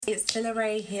It's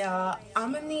Ray here.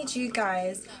 I'm gonna need you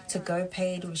guys to go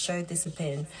paid with Show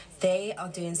Discipline. They are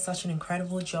doing such an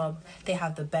incredible job. They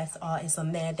have the best artists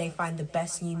on there. They find the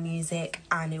best new music,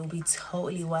 and it will be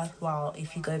totally worthwhile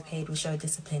if you go paid with Show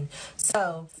Discipline.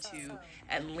 So, to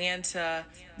Atlanta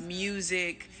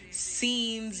music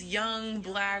scenes, young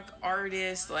black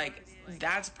artists, like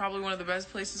that's probably one of the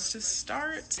best places to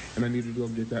start. And I needed to go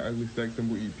get that Ugly Sex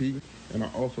Symbol EP. And I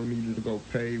also needed to go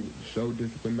pay with Show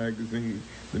Discipline magazine,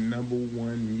 the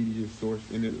 #1 media source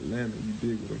in Atlanta. You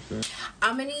dig what I'm saying?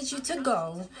 I'm gonna need you to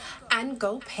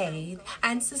go paid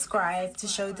and subscribe to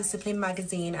Show Discipline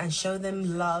magazine and show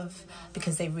them love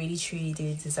because they really truly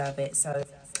do deserve it. So,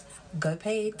 go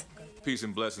paid. Peace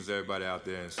and blessings, everybody out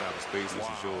there in cyberspace. This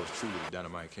is yours truly, the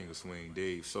Dynamite King of Swing,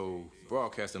 Dave. So,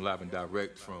 broadcasting live and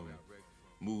direct from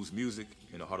Moves Music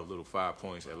in the heart of Little Five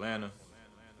Points, Atlanta.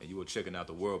 And you were checking out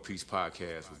the Worldpeace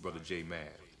podcast with Brother J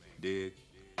Mad. Dig?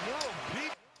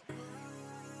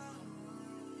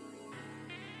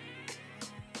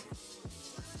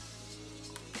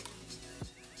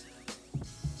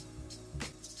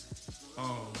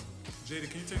 Jada,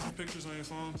 can you take some pictures on your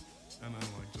phone? And then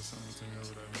just send them to me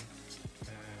over there.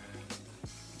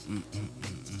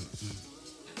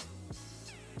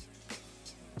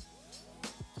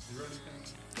 You ready,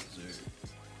 Kenzie? Sure.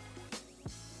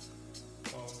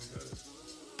 Oh, we good.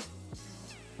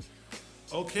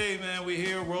 Okay, man, we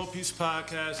here, Worldpeace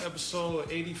Podcast, episode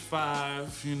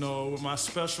 85, with my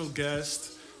special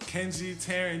guest, Kenzie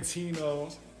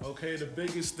Tarantino. Okay, the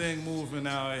biggest thing moving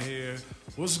out here.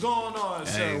 What's going on,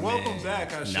 sir? Hey, welcome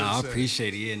back, I should say. I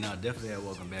appreciate it. Yeah, definitely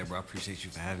welcome back, bro. I appreciate you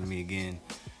for having me again.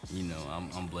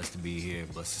 I'm blessed to be here,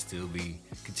 blessed to still be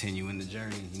continuing the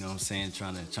journey. You know what I'm saying?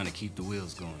 Trying to keep the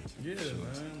wheels going. Yeah, sure.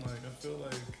 Man. I feel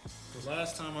like the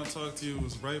last time I talked to you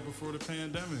was right before the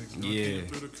pandemic. Came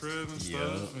through the crib and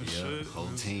stuff and shit.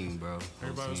 Whole team, bro.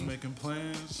 Everybody was making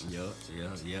plans. Yep.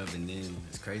 And then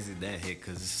it's crazy that hit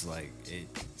because it's like it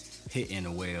hit in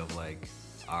a way of like,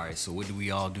 all right, so what do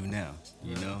we all do now?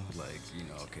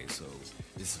 Okay, so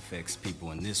this affects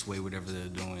people in this way, whatever they're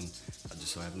doing. I just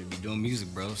so happen to be doing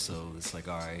music, bro. So it's like,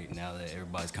 all right, now that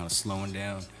everybody's kind of slowing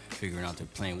down, figuring out their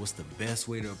plan, what's the best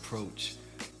way to approach,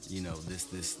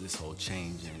 this whole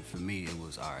change? And for me, it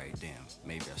was, all right, damn,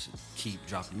 maybe I should keep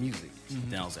dropping music.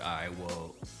 Mm-hmm. Then I was like, all right,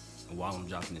 well, while I'm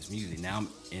dropping this music, now I'm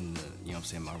in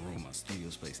the, my room, my studio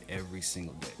space every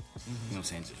single day. Mm-hmm.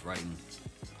 Just writing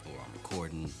or I'm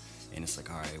recording. And it's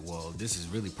like, all right, well, this is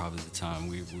really probably the time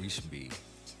we should be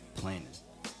planning.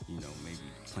 Maybe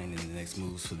planning the next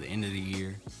moves for the end of the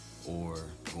year or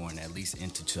going at least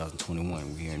into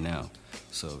 2021. We're here now.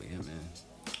 So, yeah, man.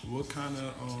 What kind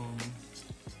of,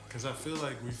 because I feel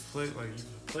like we've played,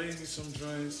 you've played me some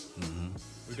joints. Mm-hmm.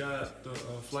 We got the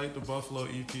Flight to Buffalo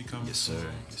EP coming soon.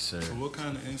 Yes, sir. So what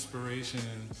kind of inspiration,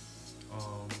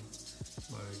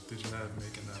 did you have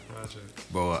making that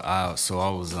project? Bro, I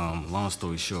was, long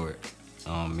story short,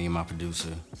 me and my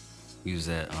producer, we was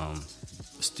at a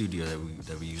studio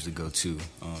that we usually go to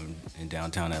in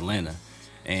downtown Atlanta,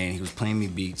 and he was playing me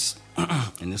beats,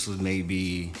 and this was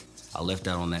maybe, I left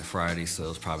out on that Friday, so it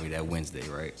was probably that Wednesday,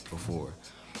 right, before,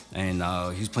 and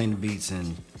he was playing the beats,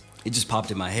 and it just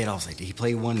popped in my head. I was like, he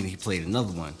played one, and he played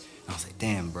another one, and I was like,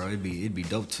 damn, bro, it'd be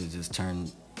dope to just turn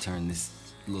this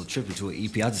little trip into an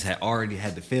EP. I just already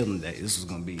had the feeling that this was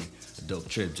gonna be a dope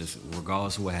trip. Just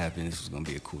regardless of what happened, this was gonna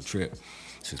be a cool trip.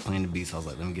 So he was playing the beats. I was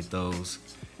like, let me get those.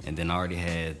 And then I already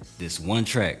had this one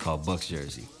track called Bucks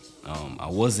Jersey. I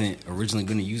wasn't originally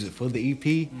gonna use it for the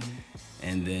EP,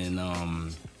 and then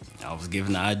I was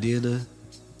given the idea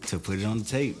to put it on the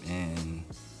tape. And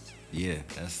yeah,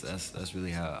 that's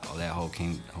really how that whole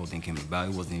thing came about.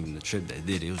 It wasn't even the trip that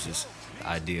did it. It was just the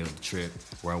idea of the trip,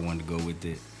 where I wanted to go with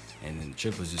it. And then the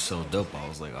trip was just so dope. I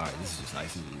was like, all right, this is just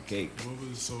icing on the cake. What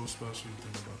was so special, you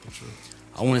think, about the trip?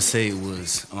 I want to say it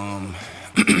was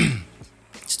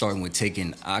starting with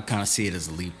taking, I kind of see it as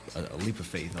a leap of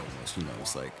faith almost.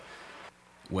 It's like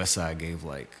Westside gave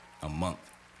like a month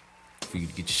for you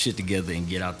to get your shit together and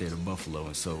get out there to Buffalo.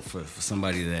 And so for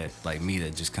somebody that, like me,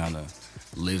 that just kind of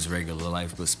lives regular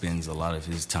life but spends a lot of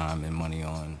his time and money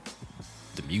on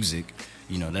the music,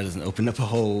 that doesn't open up a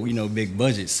whole, big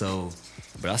budget. So,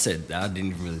 but I said, I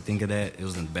didn't even really think of that. It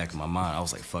was in the back of my mind. I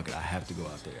was like, fuck it, I have to go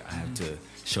out there. I have to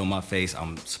show my face.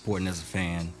 I'm supporting as a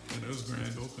fan. And it was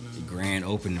grand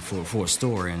opening for a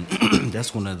store. And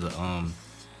that's one of the,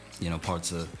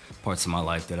 parts of my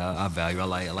life that I value.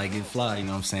 I like it fly, you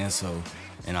know what I'm saying? So,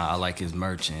 and I like his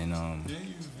merch. And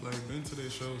you've been to their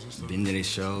shows and stuff. Been to their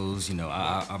shows, I'm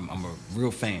a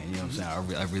real fan, you know what I'm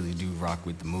saying? I really do rock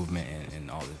with the movement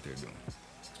and all that they're doing.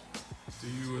 Do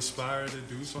you aspire to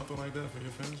do something like that for your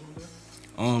fans one day?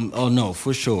 Oh no,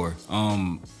 for sure.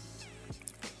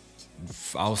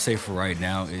 I'll say for right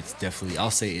now, it's definitely.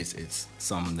 I'll say it's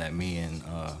something that me and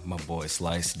my boy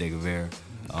Slice Degaver,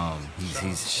 he's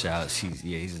in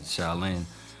Shaolin.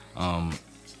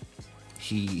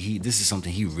 He this is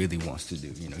something he really wants to do.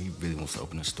 You know, he really wants to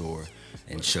open a store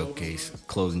and showcase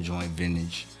clothing joint,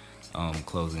 vintage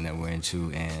clothing that we're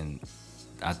into, and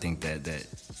I think that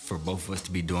for both of us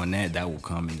to be doing that will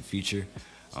come in the future.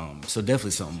 So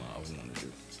definitely something I would want to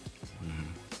do.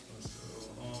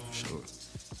 For sure.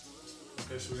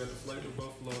 Okay, so we got the Flight to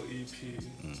Buffalo EP.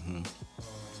 We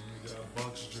got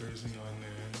Bucks jersey on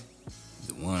there.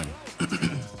 The one.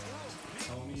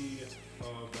 Tell me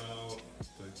about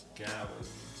the gallery.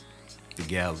 The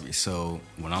gallery. So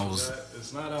when I was,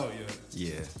 it's not out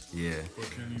yet. Yeah.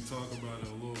 But can you talk about it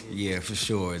a little bit? Yeah, for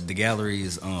sure. The gallery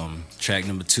is track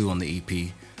number 2 on the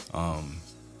EP.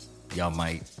 Y'all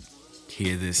might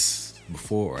hear this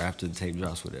before or after the tape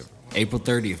drops, whatever. April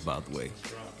 30th, by the way.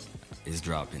 Is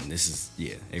dropping. This is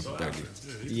April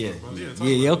 30th. Yeah.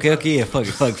 Okay. Yeah, fuck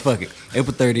it.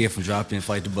 April 30th, I'm dropping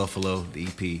Flight to Buffalo, the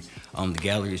EP. The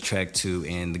gallery is track 2,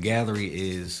 and the gallery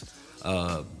is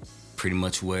pretty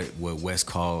much what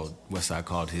Westside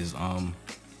called his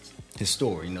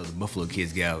store. You know, the Buffalo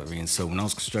Kids Gallery. And so when I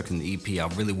was constructing the EP, I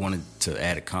really wanted to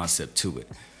add a concept to it.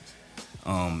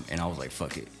 And I was like,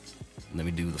 fuck it. Let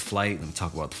me do the flight. Let me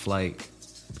talk about the flight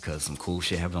because some cool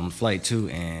shit happened on the flight too,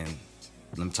 and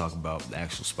let me talk about the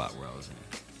actual spot where I was in.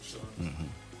 Sure.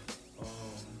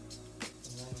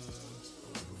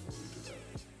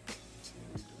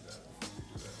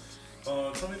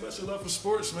 Tell me about your love for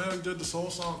sports, man. We did this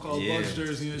whole song called Bucks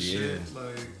Jersey and shit.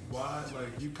 Like, why?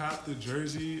 Like, you copped the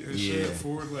jersey and shit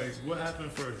for, like, what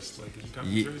happened first? Like, did you cop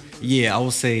the jersey first? Yeah, I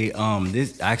would say I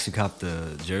actually copped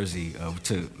the jersey.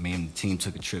 Me and the team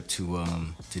took a trip to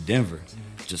Denver.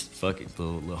 Just fuck it,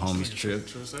 little homies trip.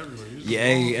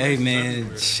 Hey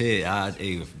man, shit.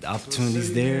 The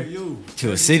opportunities there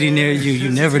to a city near you. You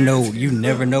never know. You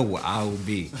never know where I will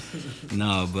be.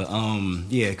 No, but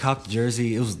copped the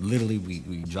jersey. It was literally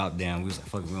we dropped down. We was like,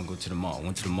 fuck it, we're gonna go to the mall.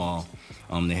 Went to the mall.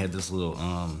 They had this little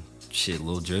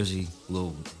little jersey,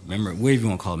 little whatever you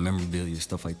want to call it, memorabilia,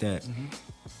 stuff like that.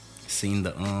 Seen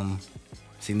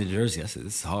the jersey. I said,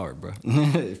 this is hard, bro.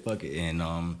 Fuck it, and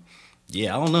I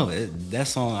don't know. That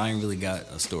song, I ain't really got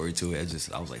a story to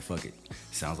it. I was like, fuck it.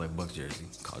 Sounds like Bucks jersey.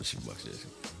 Call this shit Bucks jersey.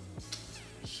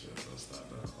 Shit, let's stop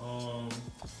that. You're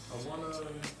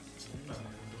not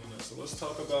even doing that. So let's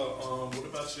talk about, what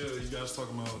about you guys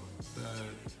talking about that,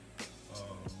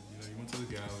 you went to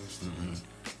the gallery store.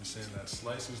 You're saying that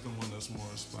Slice is the one that's more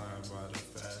inspired by the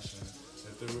fashion.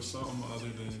 If there was something other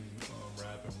than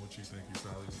rapping, what you think you'd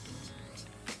probably be doing?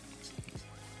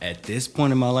 At this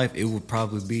point in my life, it would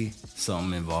probably be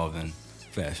something involving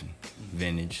fashion,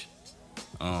 vintage.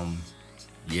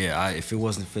 If it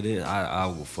wasn't for this, I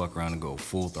would fuck around and go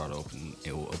full throttle open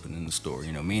in the store.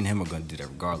 You know, me and him are gonna do that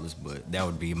regardless, but that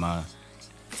would be my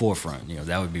forefront. You know,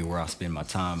 that would be where I spend my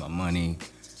time, my money,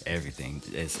 everything.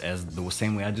 As the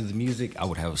same way I do the music, I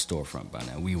would have a storefront by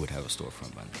now. We would have a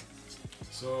storefront by now.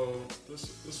 So this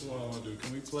is what I want to do.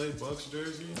 Can we play Bucks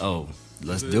jersey? Oh,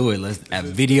 let's do it.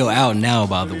 Video out now,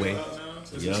 by the way.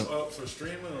 Is this up for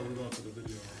streaming or are we going to the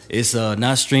video? It's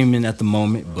not streaming at the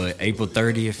moment, but April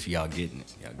 30th, y'all getting it.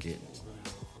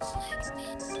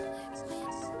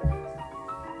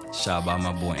 Shout out by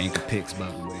my boy Anchor Picks, by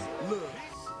the way.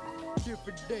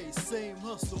 Different days, same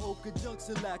hustle, Oak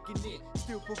Junction lacking it.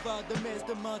 Still provide the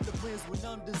mastermind the plans when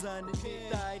I'm designing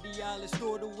it. The idealist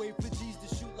stored away for G's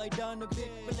to shoot like Donovan.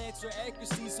 But extra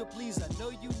accuracy, so please, I know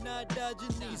you not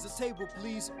dodging these. A table,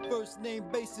 please. First name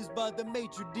basis by the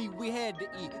maitre d'. We had to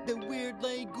eat that weird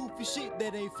lane goofy shit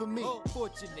that ain't for me.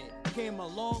 Fortunate, came a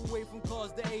long way from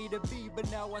cars to A to B, but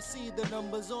now I see the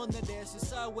numbers on the dash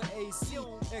inside with AC.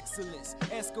 Excellence,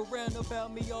 ask around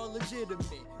about me, all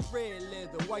legitimate. Red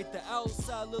leather, white the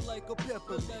outside look like a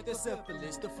peppermint. That's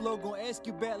effortless. The flow gon' ask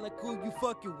you back like who you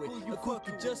fucking with. A quick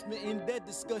adjustment in that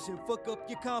discussion, fuck up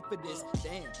your confidence.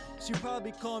 Damn, she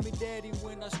probably call me daddy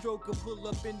when I stroke her. Pull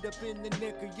up, end up in the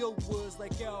neck of your woods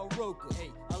like Al Roker.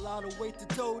 Hey, a lot of weight to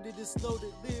tote it is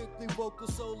loaded. Lyrically vocal,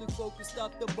 solely focused.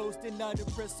 Stop the boasting, not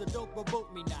impressed, so don't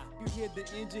provoke me now. You hear the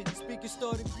engine, speaker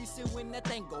start increasing when that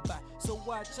thing go by. So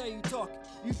watch how you talking.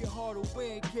 You get hard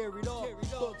away and carried off.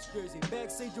 Bucks jersey,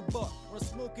 backstage a bar. When I'm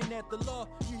smoking at the law,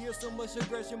 you hear so much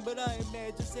aggression, but I ain't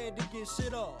mad, just had to get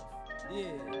shit off.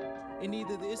 Yeah, and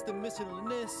either it's the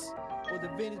miscellaneous or the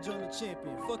vintage on the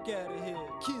champion. Fuck out of here.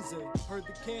 Kenzie, heard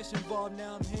the cash involved,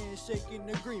 now I'm handshaking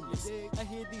agreements. I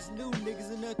hear these new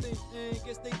niggas and nothing,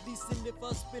 guess they decent. If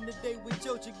I spend a day with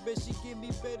your chick, bet she give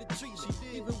me better treatment.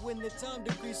 Even when the time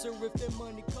decrease her, if that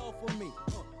money call for me.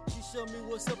 She show me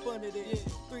what's up under there.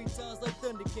 3 times like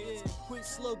Thundercats. Quick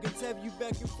slogans have you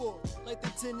back and forth like the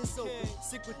tennis open.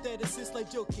 Sick with that assist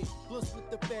like Joe Kick. Plus with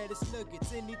the fattest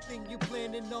nuggets. Anything you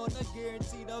planning on, I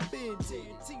guaranteed I've been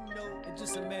Tarantino. And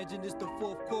just imagine it's the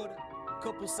 4th quarter.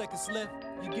 Couple seconds left.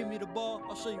 You give me the ball,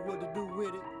 I'll show you what to do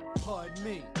with it. Pardon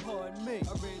me.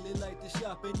 I really like to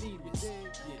shop in Evis.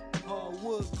 Yeah,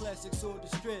 hardwood classics or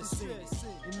distress scenes.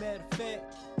 And matter of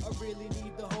fact, I really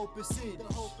need the whole percentage.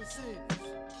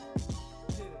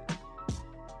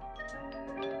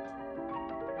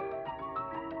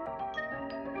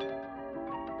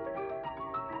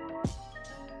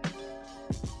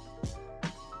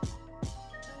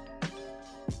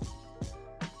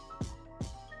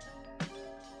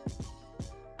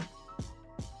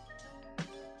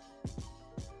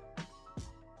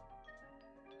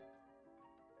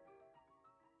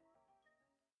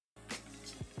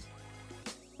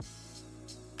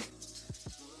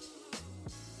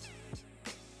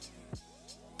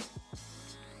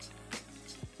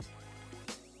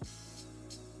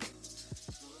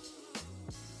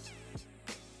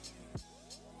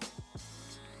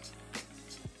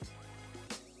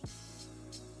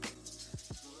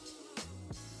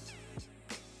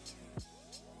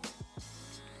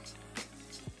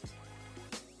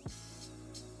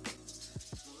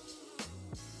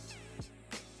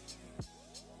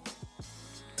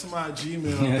 To my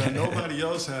Gmail that nobody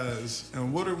else has,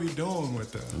 and what are we doing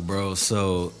with that, bro?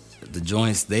 So the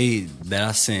joints that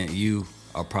I sent you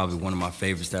are probably one of my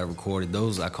favorites that I recorded.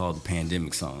 Those I call the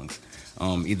pandemic songs,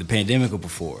 either pandemic or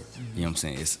before. You know what I'm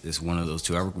saying? It's one of those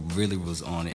two. I really was on it.